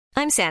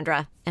I'm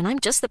Sandra, and I'm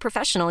just the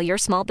professional your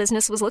small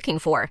business was looking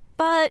for.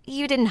 But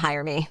you didn't hire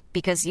me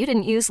because you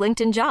didn't use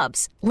LinkedIn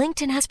Jobs.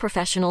 LinkedIn has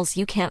professionals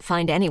you can't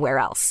find anywhere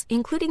else,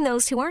 including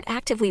those who aren't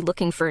actively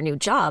looking for a new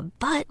job,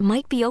 but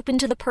might be open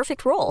to the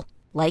perfect role,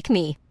 like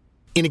me.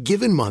 In a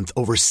given month,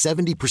 over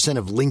 70%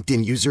 of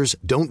LinkedIn users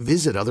don't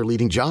visit other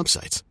leading job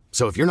sites.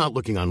 So if you're not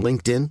looking on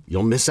LinkedIn,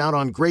 you'll miss out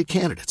on great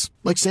candidates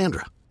like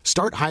Sandra.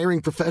 Start hiring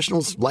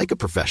professionals like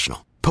a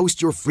professional. Post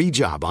your free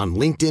job on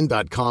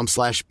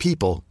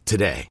linkedin.com/people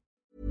today.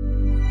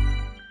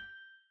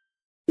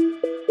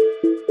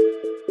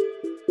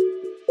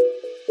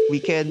 We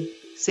can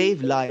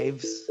save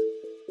lives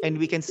and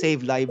we can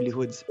save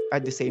livelihoods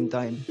at the same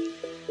time.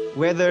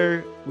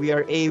 Whether we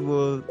are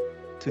able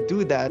to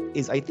do that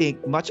is, I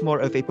think, much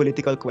more of a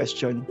political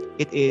question.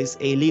 It is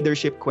a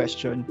leadership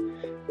question.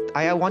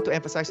 I want to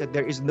emphasize that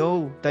there is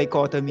no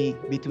dichotomy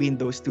between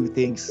those two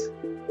things.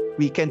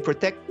 We can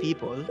protect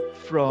people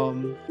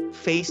from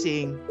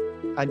facing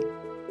an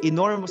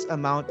enormous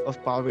amount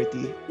of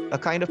poverty, a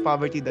kind of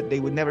poverty that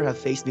they would never have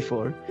faced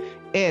before,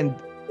 and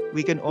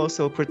we can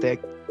also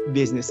protect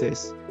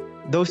businesses.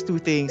 Those two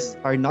things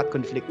are not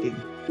conflicting.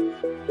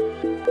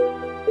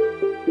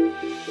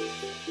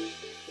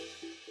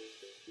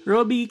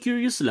 Robbie,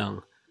 curious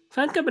lang.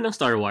 Fan ka ba ng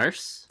Star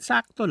Wars?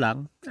 Sakto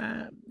lang.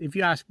 If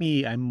you ask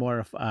me, I'm more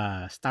of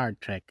a Star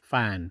Trek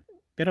fan.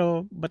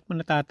 Pero ba't mo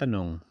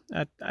natatanong?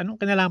 At anong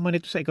kinalaman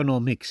nito sa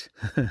economics?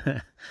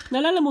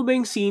 Nalala mo ba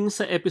yung scene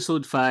sa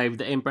Episode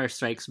 5, The Empire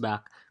Strikes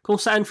Back, kung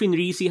saan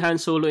finri si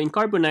Han Solo in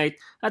Carbonite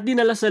at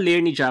dinala sa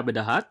lair ni Jabba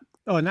the Hutt?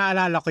 Oh,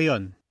 naalala ko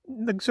yon.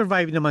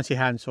 Nag-survive naman si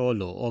Han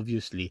Solo,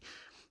 obviously.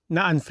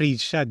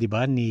 Na-unfreeze siya, di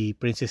ba, ni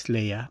Princess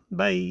Leia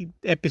by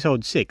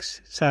Episode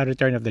 6 sa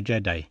Return of the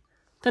Jedi.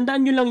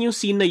 Tandaan nyo lang yung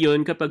scene na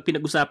yon kapag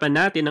pinag-usapan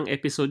natin ang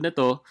episode na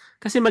to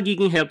kasi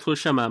magiging helpful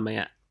siya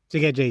mamaya.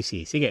 Sige,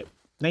 JC. Sige.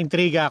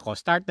 Na-intriga ako.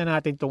 Start na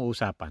natin tong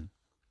usapan.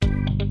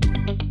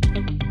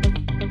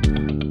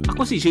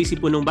 Ako si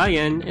JC Punong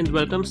Bayan and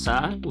welcome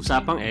sa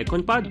Usapang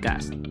Econ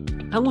Podcast.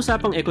 Ang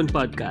Usapang Econ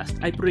Podcast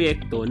ay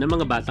proyekto ng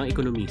mga batang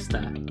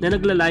ekonomista na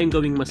naglalayong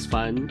gawing mas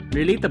fun,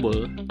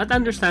 relatable, at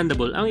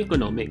understandable ang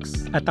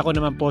economics. At ako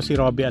naman po si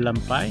Robbie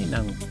Alampay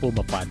ng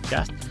Puma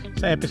Podcast.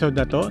 Sa episode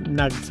na to,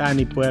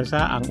 nagsani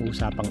puwersa ang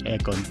Usapang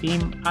Econ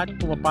team at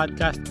Puma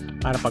Podcast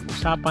para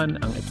pag-usapan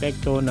ang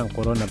epekto ng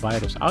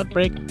coronavirus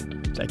outbreak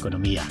sa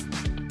ekonomiya.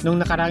 Nung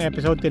nakaraang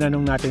episode,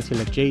 tinanong natin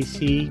sila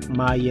JC,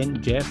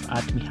 Mayen, Jeff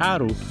at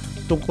Miharu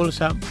tungkol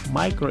sa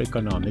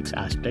microeconomics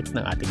aspect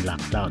ng ating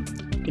lockdown.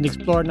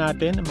 In-explore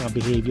natin ang mga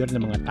behavior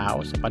ng mga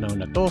tao sa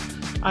panahon na to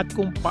at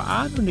kung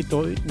paano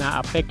nito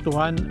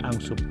naapektuhan ang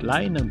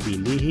supply ng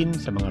bilihin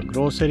sa mga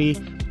grocery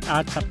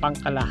at sa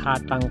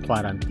pangkalahatang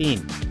quarantine.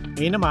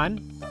 Ngayon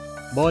naman,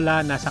 bola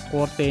nasa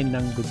korte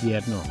ng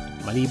gobyerno.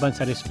 Maliban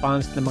sa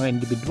response ng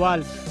mga individual,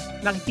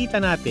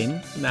 nakikita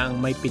natin na ang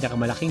may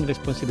pinakamalaking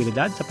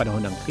responsibilidad sa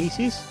panahon ng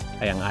krisis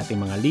ay ang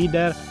ating mga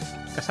leader.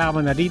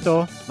 Kasama na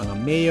dito mga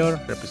mayor,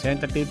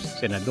 representatives,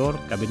 senador,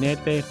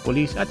 kabinete,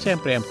 pulis at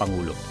siyempre ang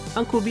Pangulo.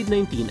 Ang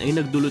COVID-19 ay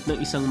nagdulot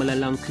ng isang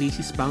malalang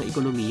krisis pang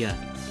ekonomiya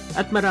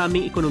at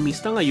maraming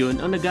ekonomista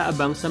ngayon ang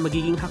nag-aabang sa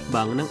magiging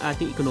hakbang ng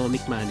ating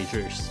economic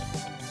managers.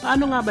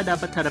 Paano nga ba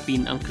dapat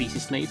harapin ang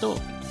krisis na ito?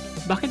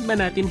 Bakit ba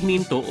natin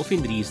hininto o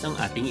finreeze ang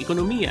ating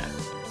ekonomiya?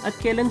 At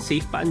kailan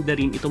safe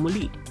paandarin ito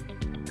muli?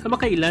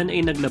 Kamakailan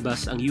ay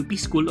naglabas ang UP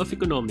School of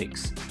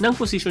Economics ng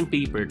position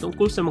paper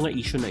tungkol sa mga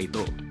issue na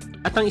ito.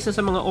 At ang isa sa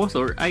mga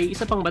author ay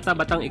isa pang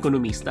bata-batang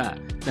ekonomista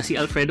na si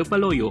Alfredo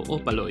Paloyo o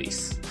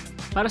Paloys.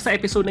 Para sa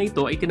episode na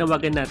ito ay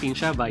tinawagan natin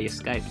siya via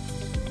Skype.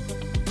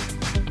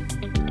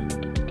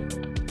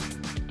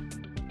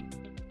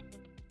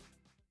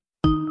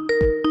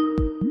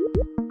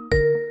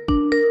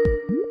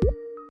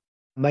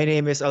 My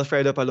name is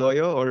Alfredo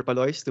Paloyo, or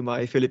Paloys to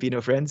my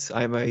Filipino friends.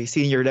 I'm a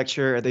senior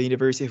lecturer at the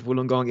University of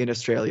Wollongong in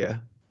Australia.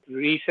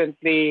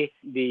 Recently,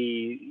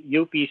 the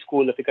UP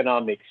School of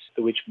Economics,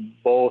 to which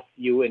both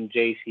you and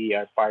JC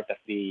are part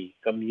of the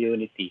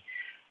community,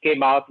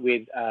 came out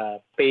with a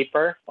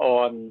paper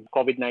on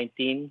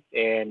COVID-19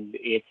 and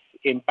its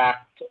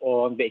impact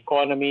on the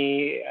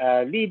economy,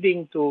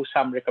 leading to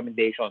some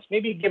recommendations.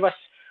 Maybe give us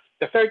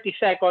the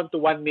 30-second to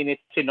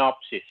 1-minute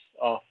synopsis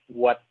of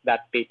what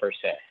that paper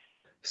says.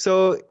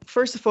 So,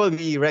 first of all,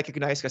 we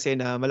recognize kasi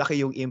na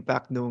malaki yung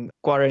impact ng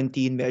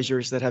quarantine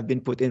measures that have been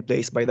put in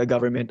place by the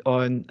government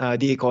on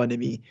the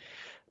economy.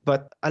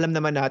 But alam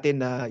naman natin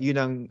na yun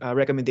ang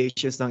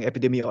recommendations ng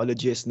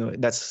epidemiologists. No?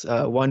 That's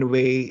one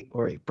way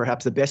or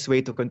perhaps the best way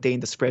to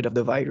contain the spread of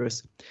the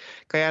virus.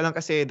 Kaya lang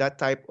kasi that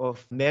type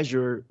of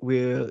measure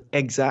will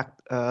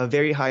exact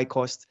very high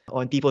cost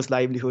on people's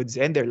livelihoods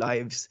and their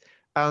lives.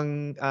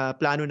 Ang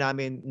plano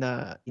namin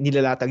na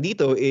nilalatag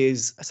dito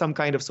is some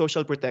kind of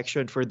social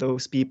protection for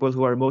those people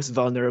who are most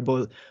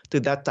vulnerable to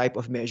that type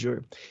of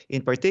measure.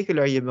 In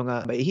particular, yung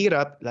mga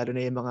mahihirap, lalo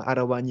na yung mga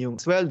arawan yung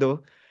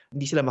sweldo,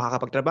 hindi sila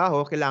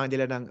makakapagtrabaho, kailangan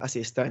nila ng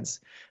assistance.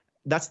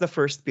 That's the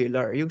first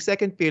pillar. Yung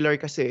second pillar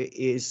kasi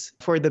is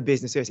for the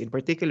businesses, in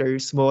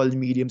particular small,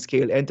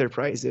 medium-scale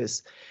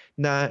enterprises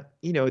na,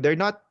 they're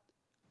not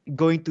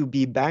going to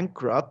be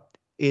bankrupt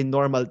in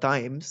normal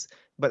times.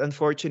 But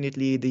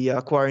unfortunately,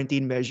 the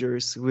quarantine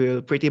measures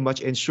will pretty much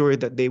ensure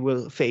that they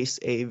will face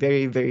a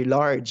very, very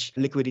large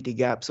liquidity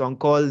gap. So ang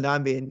call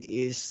namin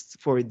is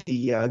for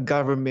the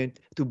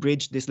government to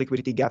bridge this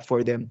liquidity gap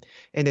for them.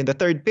 And then the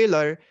third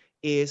pillar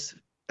is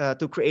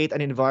to create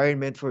an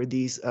environment for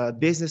these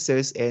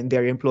businesses and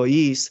their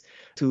employees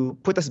to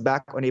put us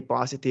back on a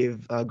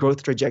positive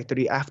growth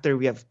trajectory after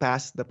we have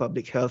passed the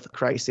public health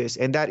crisis.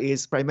 And that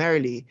is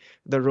primarily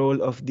the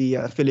role of the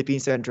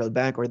Philippine Central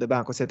Bank, or the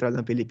Bangko Sentral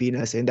ng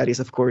Pilipinas. And that is,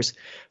 of course,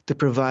 to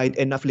provide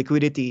enough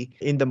liquidity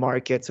in the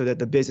market so that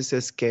the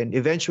businesses can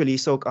eventually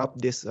soak up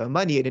this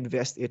money and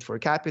invest it for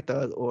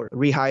capital or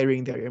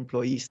rehiring their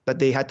employees that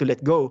they had to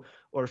let go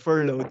or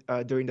furloughed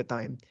during the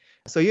time.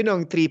 So yun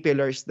ang three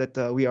pillars that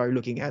we are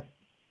looking at.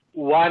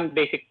 One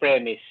basic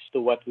premise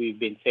to what we've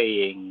been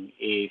saying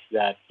is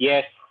that,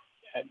 yes,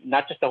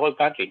 not just the whole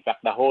country, in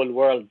fact, the whole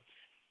world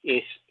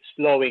is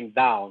slowing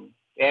down.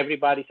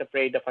 Everybody's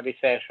afraid of a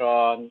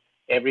recession.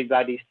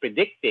 Everybody's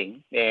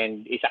predicting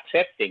and is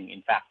accepting,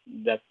 in fact,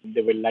 that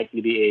there will likely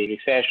be a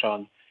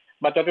recession.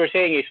 But what we're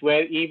saying is,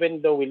 well,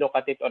 even though we look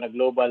at it on a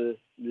global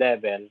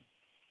level,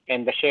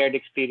 and the shared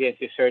experience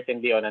is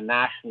certainly on a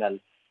national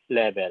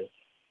level,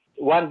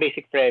 one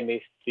basic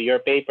premise to your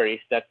paper is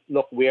that,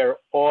 look, we're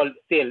all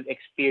still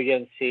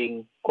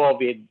experiencing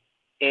COVID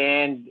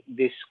and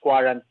this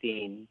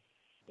quarantine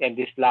and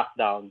this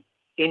lockdown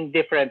in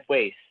different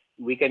ways.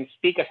 We can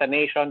speak as a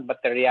nation,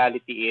 but the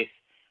reality is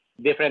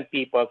different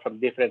people from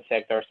different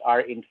sectors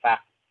are in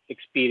fact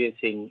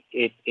experiencing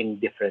it in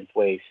different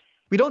ways.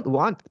 We don't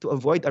want to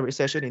avoid a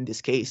recession in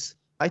this case.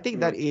 I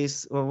think that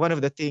is one of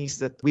the things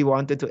that we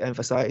wanted to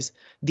emphasize.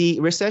 The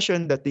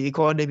recession that the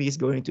economy is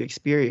going to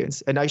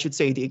experience, and I should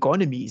say the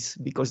economies,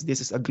 because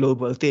this is a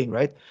global thing,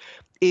 right,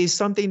 is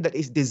something that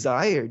is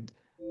desired.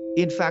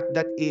 In fact,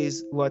 that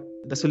is what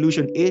the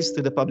solution is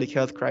to the public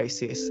health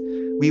crisis.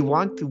 We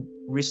want to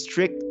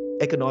restrict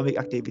economic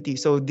activity.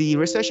 So the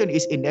recession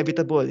is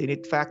inevitable. And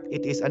in fact,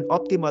 it is an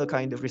optimal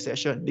kind of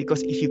recession,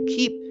 because if you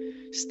keep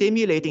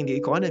stimulating the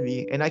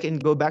economy, and I can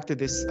go back to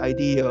this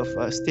idea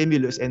of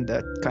stimulus and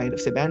that kind of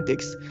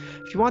semantics.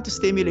 If you want to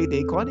stimulate the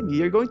economy,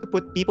 you're going to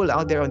put people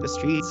out there on the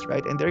streets,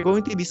 right? And they're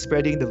going to be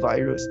spreading the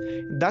virus.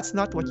 That's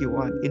not what you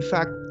want. In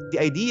fact, the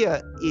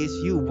idea is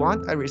you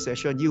want a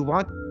recession. You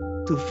want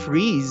to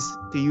freeze,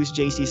 to use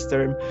JC's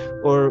term,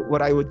 or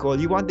what I would call,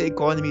 you want the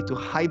economy to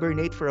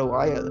hibernate for a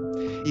while.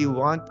 You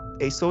want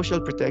a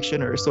social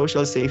protection or a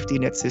social safety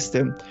net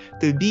system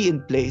to be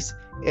in place,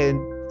 and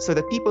so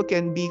that people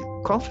can be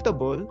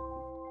comfortable.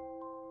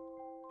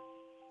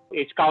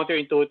 It's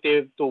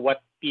counterintuitive to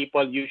what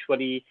people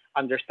usually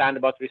understand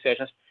about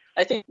recessions.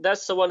 I think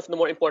that's one of the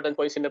more important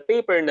points in the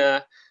paper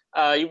na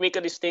you make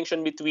a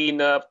distinction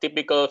between a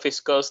typical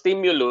fiscal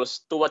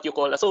stimulus to what you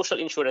call a social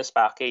insurance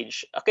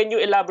package. Can you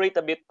elaborate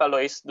a bit,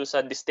 Palois, do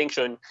sa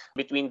distinction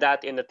between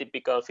that and a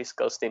typical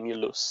fiscal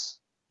stimulus?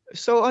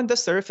 So on the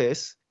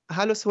surface,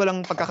 halos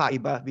walang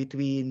pagkakaiba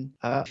between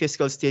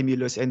fiscal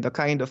stimulus and the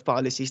kind of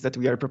policies that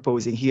we are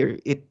proposing here.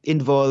 It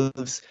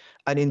involves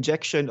an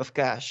injection of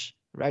cash,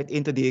 right,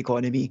 into the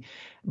economy.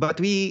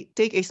 But we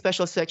take a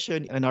special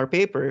section in our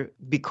paper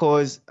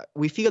because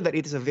we feel that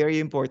it is a very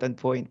important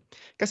point.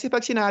 Kasi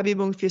pag sinabi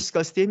mong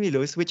fiscal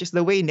stimulus, which is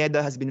the way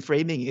NEDA has been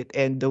framing it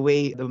and the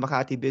way the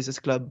Makati Business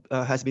Club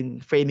has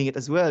been framing it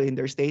as well in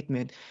their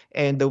statement,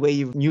 and the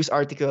way news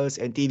articles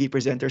and TV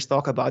presenters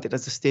talk about it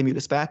as a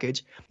stimulus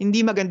package,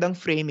 hindi magandang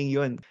framing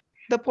yun.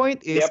 The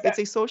point is, it's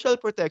a social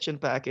protection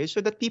package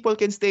so that people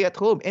can stay at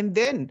home. And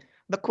then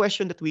the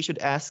question that we should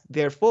ask,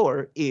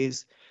 therefore,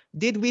 is,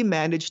 did we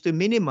manage to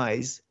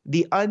minimize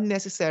the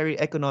unnecessary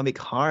economic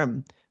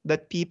harm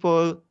that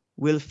people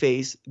will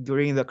face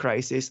during the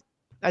crisis?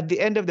 At the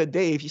end of the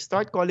day, if you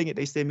start calling it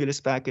a stimulus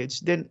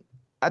package, then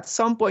at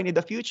some point in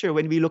the future,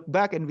 when we look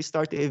back and we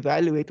start to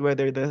evaluate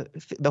whether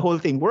the whole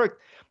thing worked,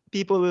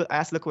 people will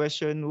ask the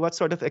question, what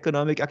sort of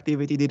economic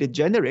activity did it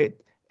generate?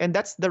 And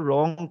that's the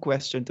wrong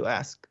question to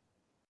ask.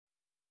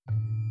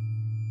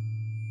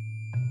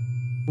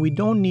 We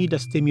don't need a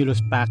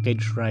stimulus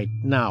package right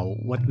now.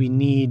 What we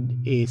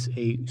need is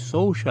a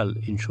social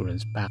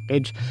insurance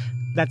package.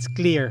 That's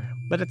clear.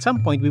 But at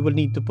some point, we will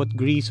need to put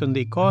grease on the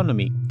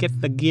economy, get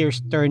the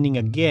gears turning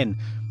again.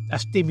 A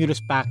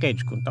stimulus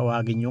package, kung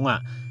tawagin nyo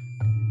nga.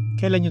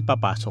 Kailan yun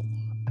papasok?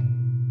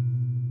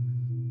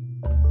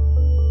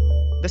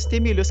 The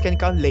stimulus can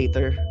come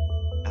later.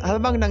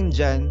 Habang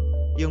nandyan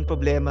yung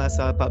problema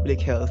sa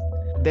public health,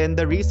 then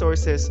the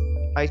resources,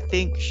 I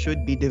think,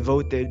 should be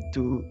devoted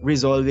to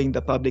resolving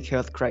the public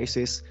health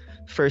crisis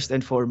first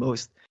and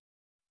foremost.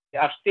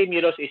 Our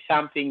stimulus is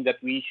something that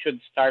we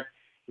should start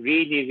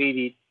really,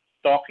 really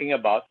talking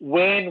about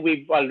when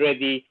we've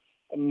already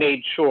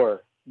made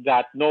sure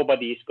that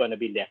nobody is going to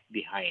be left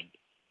behind.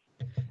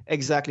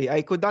 Exactly.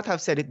 I could not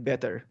have said it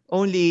better.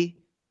 Only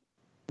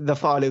the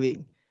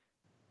following.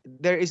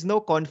 There is no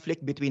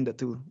conflict between the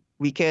two.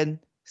 We can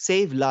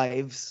save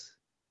lives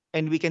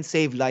and we can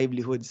save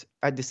livelihoods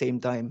at the same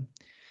time.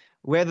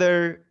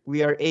 Whether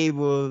we are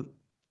able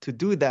to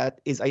do that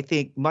is, I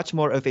think, much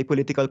more of a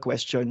political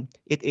question.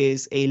 It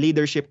is a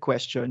leadership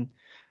question.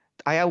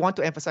 I want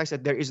to emphasize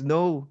that there is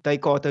no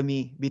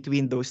dichotomy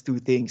between those two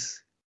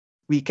things.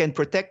 We can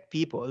protect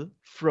people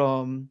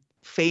from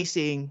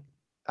facing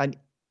an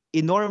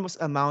enormous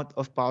amount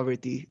of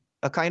poverty,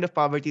 a kind of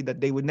poverty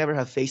that they would never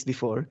have faced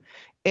before,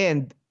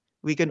 and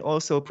we can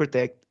also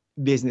protect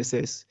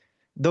businesses.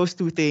 Those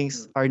two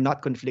things are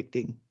not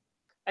conflicting.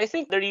 I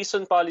think the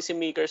reason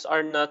policymakers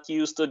are not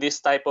used to this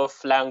type of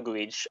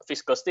language,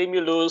 fiscal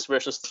stimulus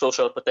versus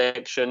social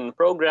protection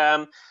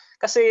program,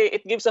 kasi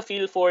it gives a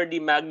feel for the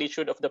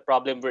magnitude of the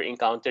problem we're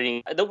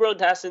encountering. The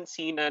world hasn't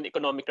seen an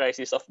economic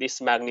crisis of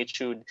this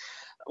magnitude.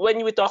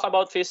 When we talk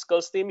about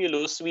fiscal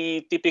stimulus,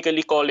 we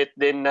typically call it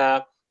then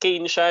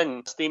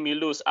Keynesian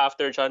stimulus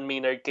after John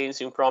Maynard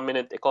Keynes, yung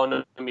prominent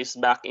economist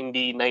back in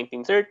the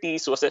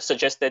 1930s, was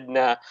suggested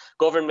na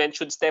government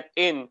should step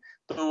in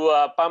to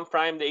pump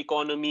prime the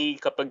economy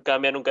kapag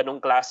meron ganong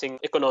klaseng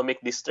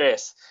economic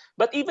distress.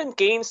 But even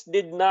Keynes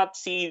did not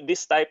see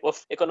this type of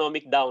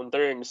economic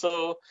downturn.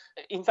 So,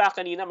 in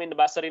fact, kanina may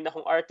nabasa rin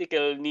akong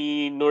article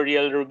ni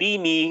Nouriel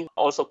Roubini,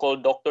 also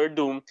called Dr.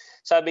 Doom.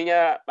 Sabi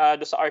niya,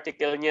 do sa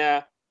article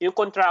niya, yung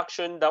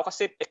contraction daw,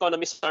 kasi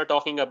economists are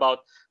talking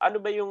about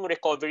ano ba yung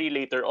recovery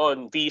later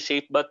on?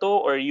 V-shape ba to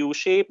or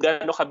U-shape?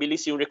 Gaano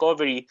kabilis yung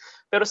recovery?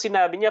 Pero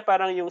sinabi niya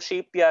parang yung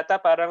shape yata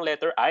parang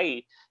letter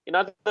I. In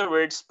other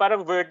words,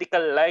 parang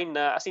vertical line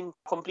na as in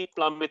complete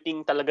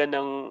plummeting talaga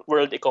ng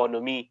world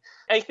economy.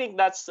 I think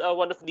that's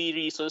one of the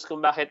reasons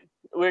kung bakit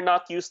we're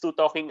not used to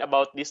talking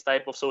about this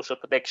type of social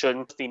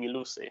protection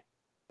stimulus.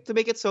 To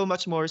make it so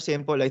much more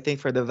simple, I think,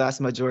 for the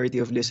vast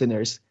majority of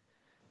listeners,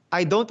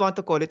 I don't want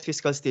to call it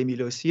fiscal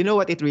stimulus. You know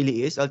what it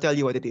really is? I'll tell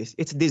you what it is.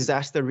 It's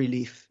disaster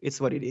relief.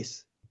 It's what it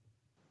is.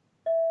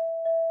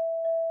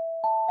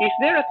 Is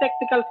there a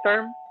technical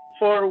term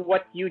for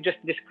what you just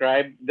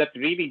described that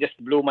really just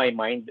blew my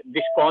mind?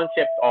 This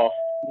concept of,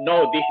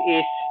 no, this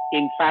is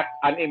in fact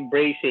an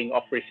embracing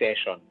of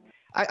recession.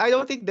 I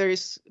don't think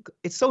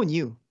it's so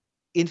new.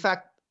 In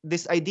fact,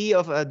 this idea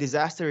of a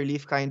disaster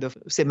relief kind of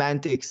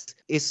semantics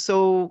is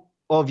so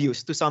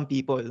obvious to some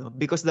people, no?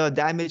 Because the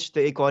damage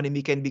to the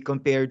economy can be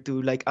compared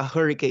to like a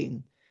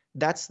hurricane.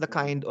 That's the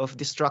kind of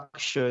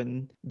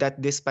destruction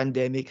that this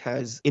pandemic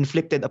has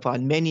inflicted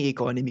upon many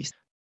economies.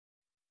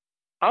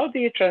 How do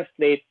you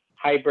translate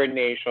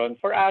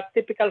hibernation for a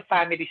typical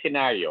family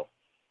scenario?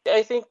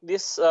 I think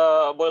this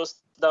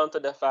boils down to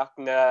the fact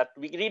that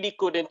we really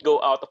couldn't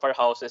go out of our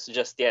houses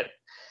just yet.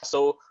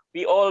 So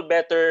we all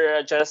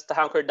better just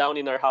hunker down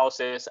in our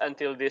houses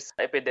until this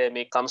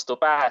epidemic comes to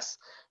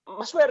pass.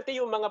 Maswerte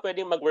yung mga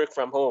pwedeng mag-work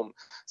from home.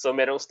 So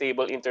merong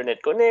stable internet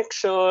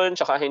connection,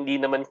 tsaka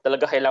hindi naman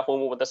talaga kailangan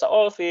pumunta sa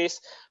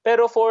office.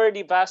 Pero for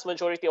the vast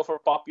majority of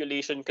our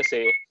population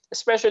kasi,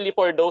 especially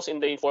for those in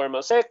the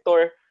informal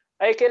sector,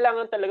 ay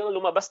kailangan talagang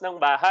lumabas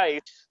ng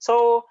bahay.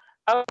 So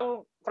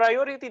ang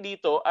priority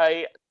dito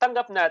ay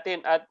tanggap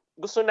natin at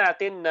gusto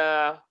natin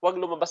na wag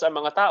lumabas ang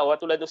mga tao at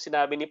tulad ng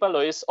sinabi ni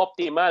Paloy,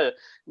 optimal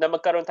na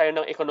magkaroon tayo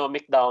ng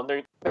economic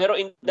downturn. Pero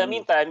in the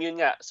meantime,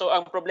 yun nga. So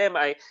ang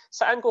problema ay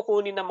saan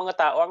kukunin ng mga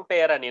tao ang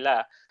pera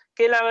nila?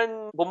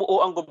 Kailangan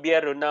bumuo ang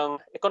gobyerno ng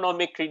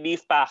economic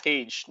relief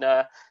package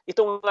na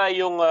itong nga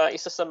yung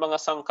isa sa mga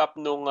sangkap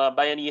ng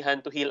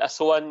Bayanihan to Heal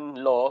as One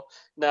law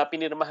na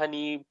pinirmahan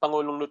ni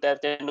Pangulong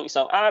Duterte noong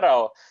isang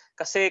araw.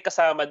 Kasi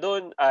kasama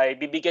doon ay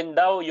bibigyan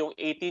daw yung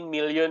 18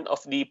 million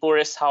of the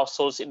poorest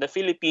households in the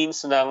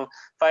Philippines ng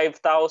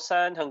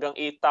 5,000 hanggang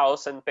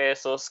 8,000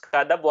 pesos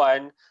kada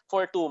buwan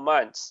for 2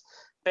 months.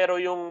 Pero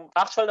yung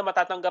actual na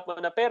matatanggap mo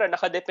na pera,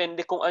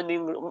 nakadepende kung ano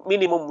yung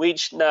minimum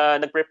wage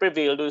na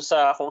nagpre-prevail doon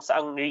sa kung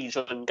saang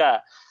region ka.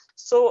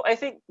 So I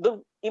think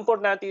doon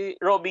importante,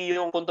 Robbie,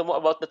 yung punto mo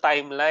about the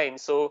timeline.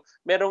 So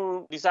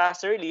merong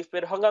disaster relief,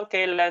 pero hanggang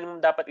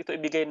kailan dapat ito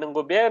ibigay ng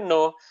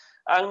gobyerno?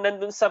 Ang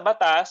nandun sa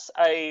batas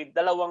ay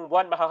 2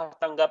 buwan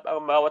makakatanggap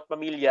ang bawat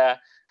pamilya.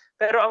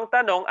 Pero ang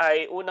tanong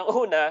ay,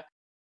 unang-una,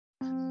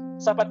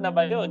 sapat na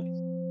ba yun?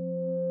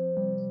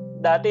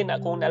 Dati na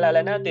kung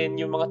naalala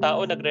natin, yung mga tao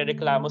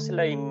nagre-reklamo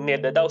sila, yung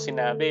NEDA daw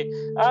sinabi,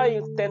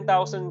 yung 10,000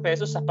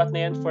 pesos sapat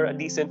na yan for a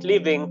decent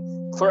living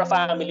for a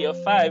family of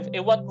 5.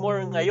 What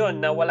more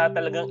ngayon na wala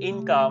talagang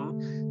income,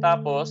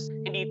 tapos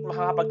hindi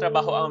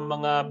makakapagtrabaho ang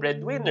mga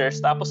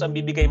breadwinners, tapos ang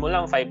bibigay mo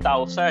lang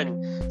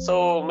 5,000.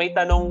 So may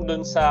tanong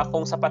dun sa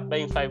kung sapat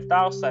ba yung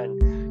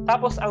 5,000.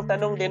 Tapos ang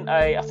tanong din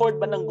ay, afford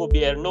ba ng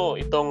gobyerno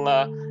itong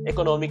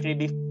economic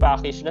relief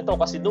package na to?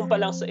 Kasi doon pa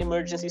lang sa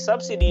emergency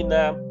subsidy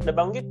na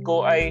nabanggit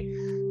ko ay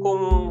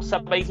kung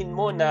sabayhin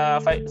mo na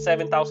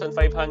 7,500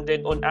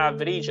 on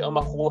average ang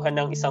makukuha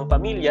ng isang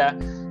pamilya,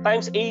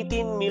 times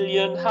 18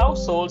 million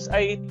households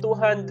ay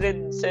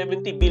 270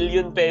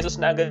 billion pesos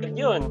na agad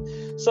yun.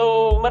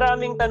 So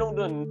maraming tanong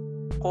dun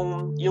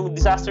kung yung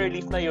disaster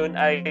relief na yun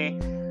ay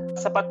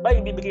sapat ba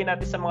ibibigay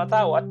natin sa mga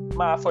tao at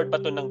ma-afford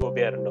ba to ng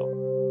gobyerno?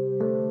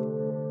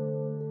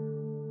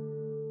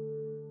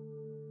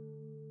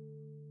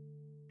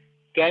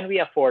 Can we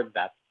afford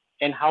that?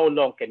 And how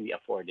long can we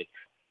afford it?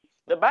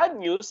 The bad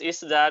news is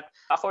that,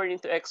 according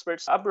to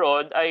experts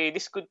abroad,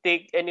 this could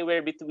take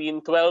anywhere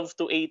between 12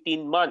 to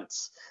 18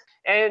 months.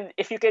 And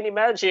if you can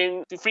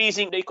imagine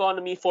freezing the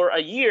economy for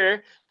a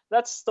year,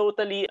 that's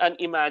totally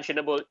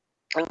unimaginable.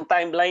 Ang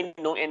timeline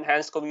ng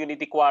enhanced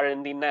community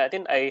quarantine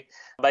natin ay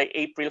by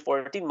April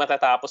 14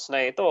 matatapos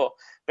na ito.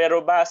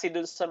 Pero base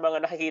dun sa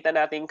mga nakikita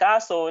nating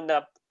kaso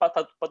na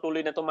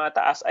patuloy na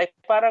tumataas, ay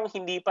parang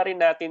hindi pa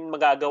rin natin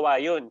magagawa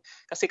yun.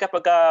 Kasi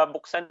kapag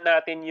buksan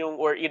natin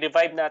or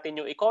i-revive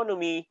natin yung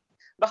economy,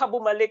 baka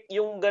bumalik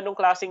yung ganong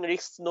klaseng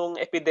risk nung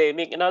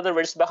epidemic. In other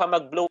words, baka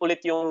mag-blow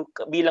ulit yung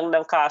bilang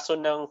ng kaso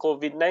ng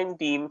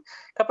COVID-19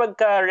 kapag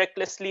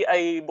recklessly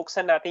ay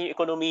buksan natin yung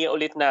ekonomiya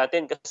ulit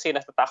natin kasi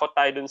natatakot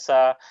tayo dun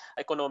sa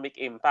economic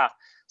impact.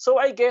 So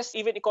I guess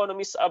even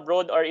economists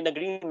abroad are in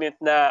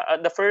agreement na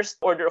the first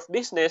order of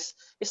business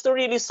is to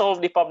really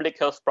solve the public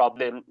health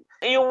problem.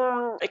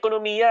 Yung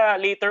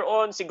ekonomiya, later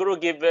on, siguro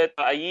give it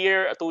a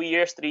year, 2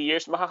 years, 3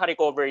 years,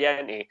 makaka-recover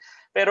yan eh.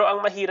 Pero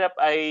ang mahirap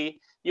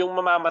ay yung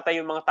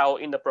mamamatay yung mga tao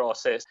in the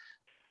process.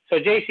 So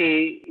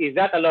JC, is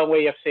that a long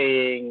way of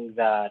saying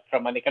that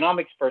from an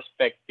economics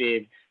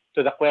perspective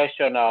to the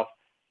question of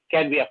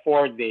can we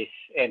afford this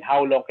and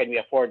how long can we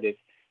afford it,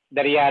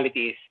 the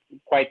reality is,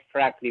 quite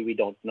frankly, we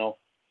don't know?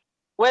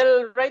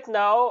 Well, right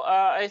now,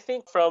 I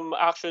think from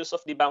actions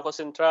of the Bangko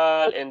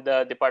Sentral and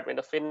the Department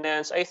of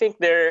Finance, I think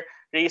they're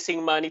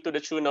raising money to the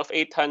tune of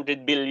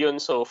 800 billion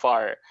so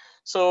far.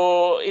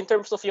 So, in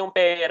terms of yung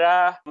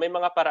pera, may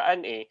mga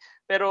paraan eh.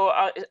 Pero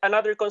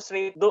another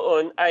constraint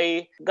doon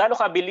ay gaano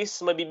kabilis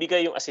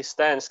mabibigay yung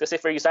assistance. Kasi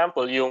for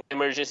example, yung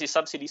emergency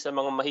subsidy sa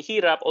mga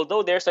mahihirap,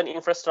 although there's an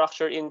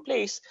infrastructure in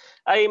place,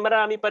 ay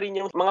marami pa rin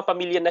yung mga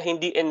pamilya na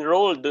hindi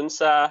enrolled dun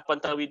sa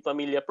Pantawid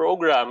Pamilya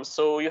program.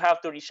 So you have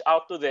to reach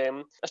out to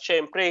them. At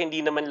syempre,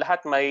 hindi naman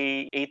lahat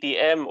may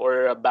ATM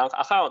or bank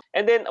account.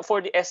 And then for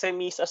the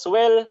SMEs as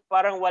well,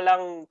 parang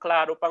walang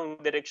klaro pang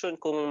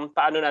direksyon kung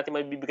paano natin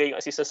mabibigay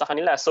yung assistance sa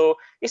kanila. So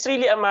it's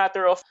really a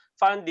matter of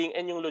funding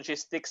and yung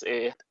logistics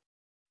eh.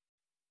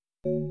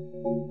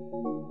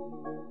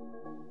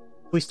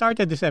 We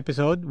started this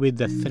episode with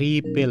the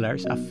 3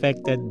 pillars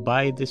affected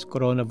by this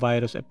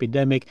coronavirus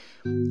epidemic.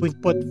 We've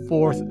put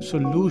forth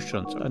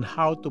solutions on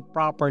how to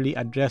properly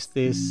address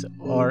this,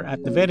 or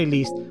at the very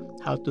least,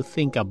 how to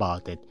think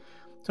about it.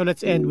 So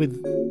let's end with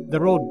the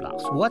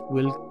roadblocks. What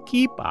will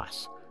keep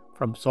us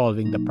from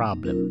solving the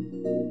problem?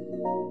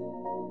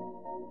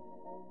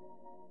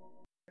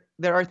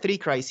 There are 3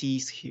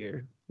 crises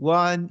here.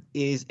 One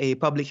is a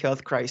public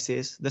health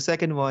crisis. The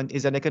second one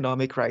is an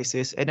economic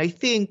crisis. And I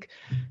think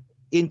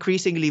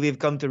increasingly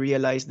we've come to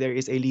realize there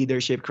is a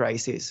leadership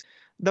crisis.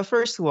 The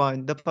first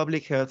one, the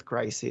public health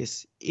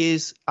crisis,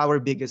 is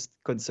our biggest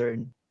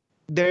concern.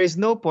 There is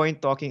no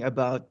point talking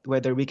about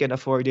whether we can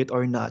afford it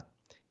or not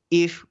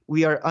if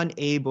we are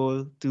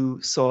unable to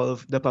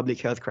solve the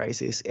public health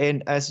crisis.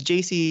 And as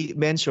JC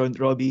mentioned,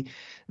 Robbie,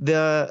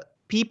 the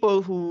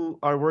people who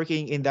are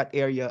working in that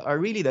area are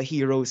really the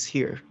heroes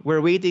here.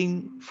 We're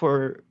waiting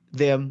for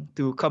them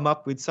to come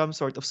up with some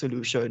sort of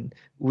solution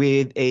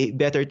with a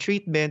better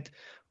treatment,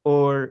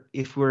 or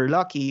if we're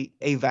lucky,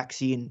 a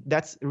vaccine.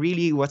 That's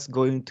really what's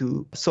going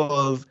to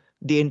solve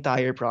the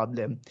entire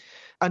problem.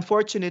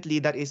 Unfortunately,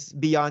 that is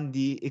beyond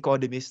the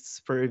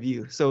economists'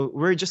 purview. So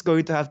we're just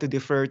going to have to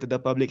defer to the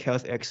public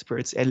health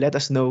experts and let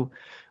us know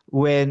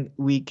when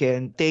we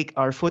can take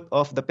our foot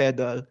off the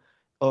pedal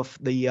of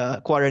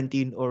the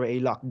quarantine or a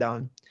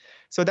lockdown.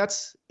 So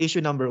that's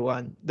issue number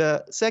 1.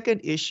 The second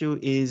issue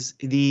is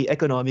the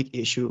economic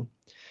issue.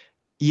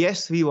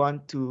 Yes, we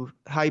want to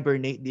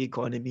hibernate the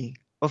economy.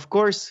 Of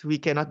course, we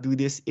cannot do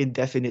this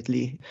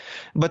indefinitely.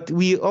 But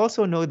we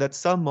also know that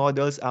some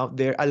models out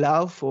there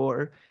allow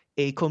for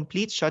a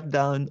complete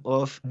shutdown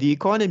of the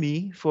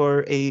economy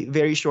for a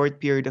very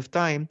short period of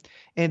time,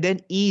 and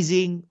then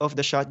easing of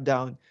the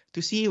shutdown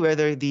to see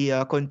whether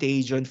the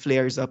contagion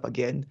flares up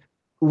again.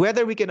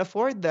 Whether we can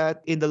afford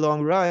that in the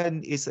long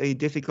run is a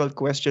difficult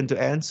question to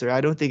answer.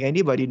 I don't think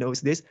anybody knows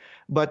this.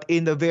 But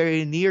in the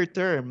very near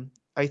term,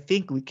 I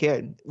think we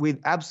can, with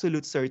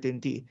absolute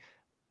certainty.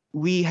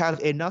 We have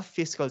enough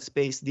fiscal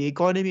space. The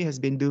economy has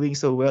been doing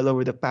so well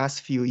over the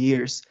past few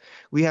years.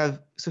 We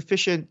have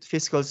sufficient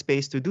fiscal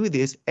space to do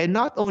this. And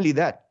not only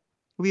that,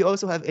 we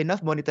also have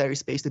enough monetary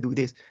space to do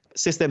this.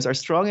 Systems are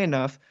strong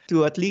enough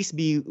to at least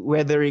be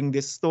weathering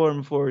this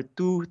storm for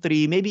 2,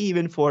 3, maybe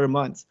even 4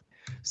 months.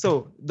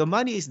 So the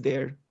money is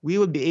there. We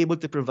will be able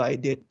to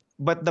provide it.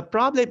 But the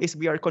problem is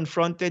we are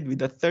confronted with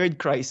the third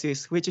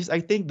crisis, which is, I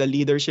think, the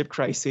leadership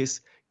crisis.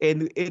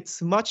 And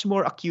it's much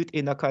more acute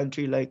in a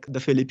country like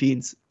the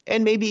Philippines,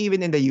 and maybe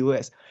even in the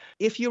US.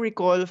 If you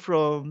recall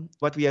from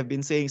what we have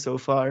been saying so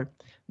far,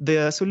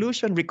 the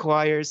solution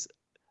requires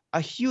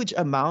a huge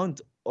amount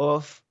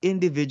of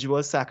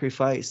individual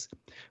sacrifice.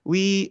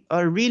 We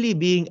are really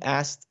being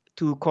asked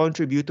to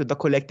contribute to the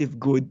collective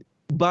good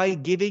by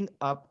giving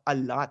up a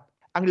lot.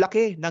 Ang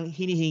laki ng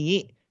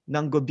hinihingi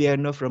ng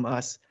gobyerno from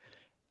us.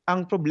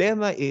 Ang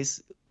problema is,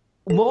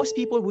 most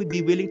people would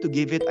be willing to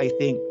give it, I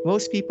think.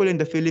 Most people in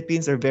the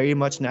Philippines are very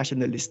much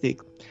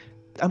nationalistic.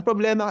 Ang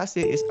problema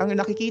kasi is, ang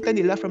nakikita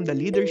nila from the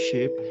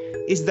leadership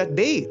is that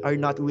they are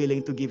not willing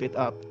to give it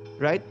up,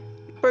 right?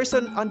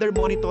 Person under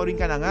monitoring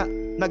ka na nga,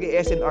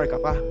 nag-SNR ka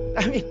pa.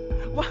 I mean,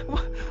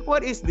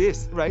 what is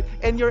this, right?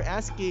 And you're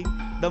asking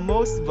the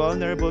most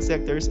vulnerable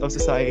sectors of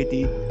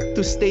society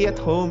to stay at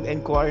home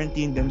and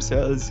quarantine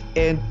themselves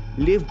and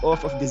live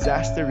off of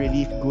disaster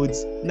relief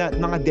goods na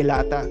mga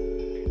delata.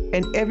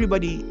 And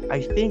everybody,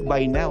 I think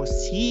by now,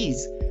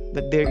 sees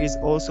that there is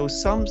also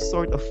some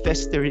sort of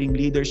festering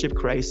leadership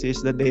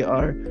crisis that they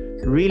are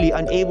really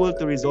unable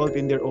to resolve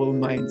in their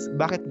own minds.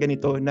 Bakit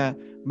ganito na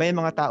may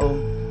mga taong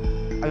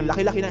ang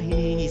laki-laki na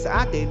hinihingi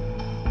sa atin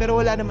pero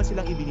wala naman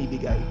silang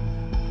ibinibigay?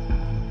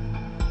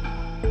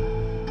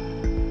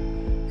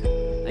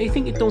 I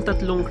think itong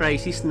tatlong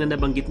crisis na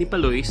nabanggit ni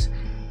Palois,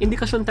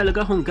 indikasyon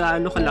talaga kung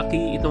gaano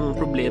kalaki itong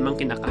problemang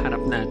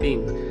kinakaharap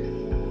natin.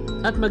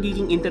 At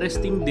magiging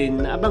interesting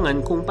din na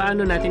abangan kung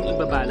paano natin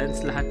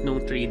ibabalance lahat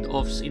ng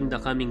trade-offs in the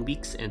coming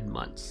weeks and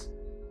months.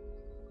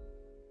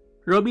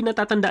 Robby,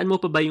 natatandaan mo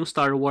pa ba yung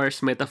Star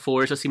Wars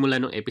metaphor sa simula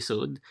ng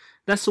episode?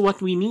 That's what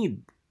we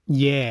need.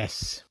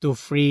 Yes, to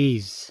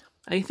freeze.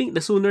 I think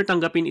the sooner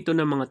tanggapin ito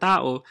ng mga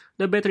tao,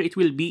 the better it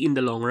will be in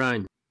the long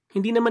run.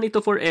 Hindi naman ito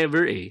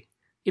forever eh.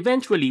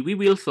 Eventually, we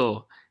will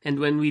thaw,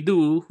 and when we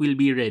do, we'll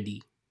be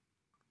ready.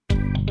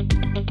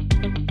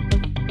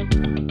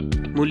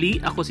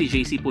 Muli, ako si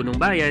JC Punong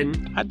Bayan.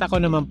 At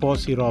ako naman po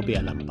si Robby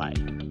Alampay.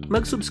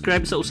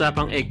 Mag-subscribe sa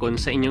Usapang Econ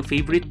sa inyong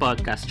favorite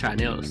podcast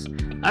channels.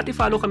 At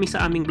i-follow kami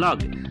sa aming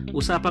blog,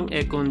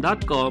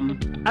 usapangecon.com,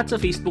 at sa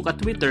Facebook at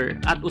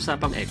Twitter at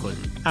Usapang Econ.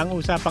 Ang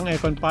Usapang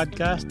Econ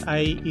Podcast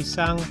ay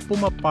isang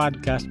Puma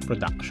Podcast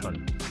production.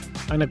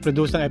 Ang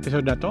nag-produce ng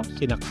episode na to,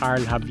 sina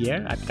Carl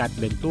Javier at Kat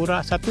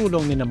Ventura sa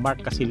tulong ni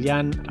Mark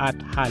Casillan at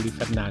Hali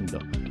Fernando.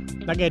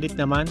 Nag-edit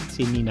naman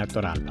si Nina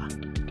Toralba.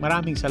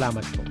 Maraming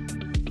salamat po.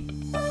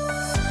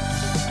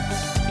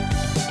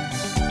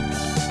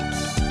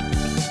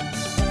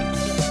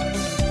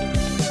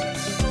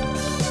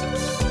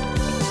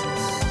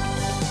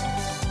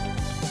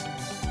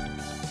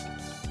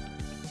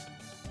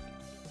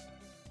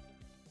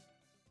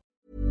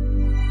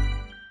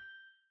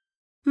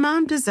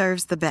 Mom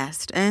deserves the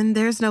best, and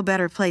there's no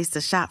better place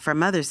to shop for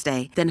Mother's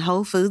Day than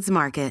Whole Foods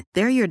Market.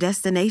 They're your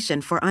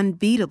destination for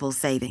unbeatable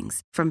savings,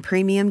 from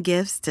premium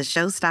gifts to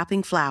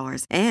show-stopping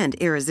flowers and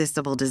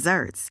irresistible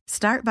desserts.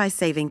 Start by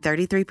saving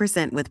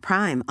 33% with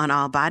Prime on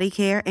all body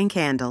care and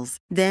candles.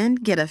 Then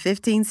get a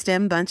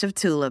 15-stem bunch of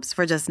tulips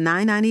for just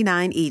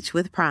 $9.99 each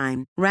with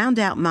Prime. Round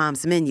out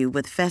Mom's menu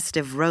with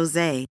festive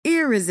rosé,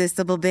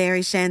 irresistible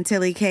berry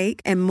chantilly cake,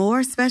 and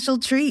more special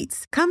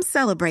treats. Come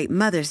celebrate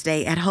Mother's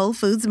Day at Whole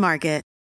Foods Market.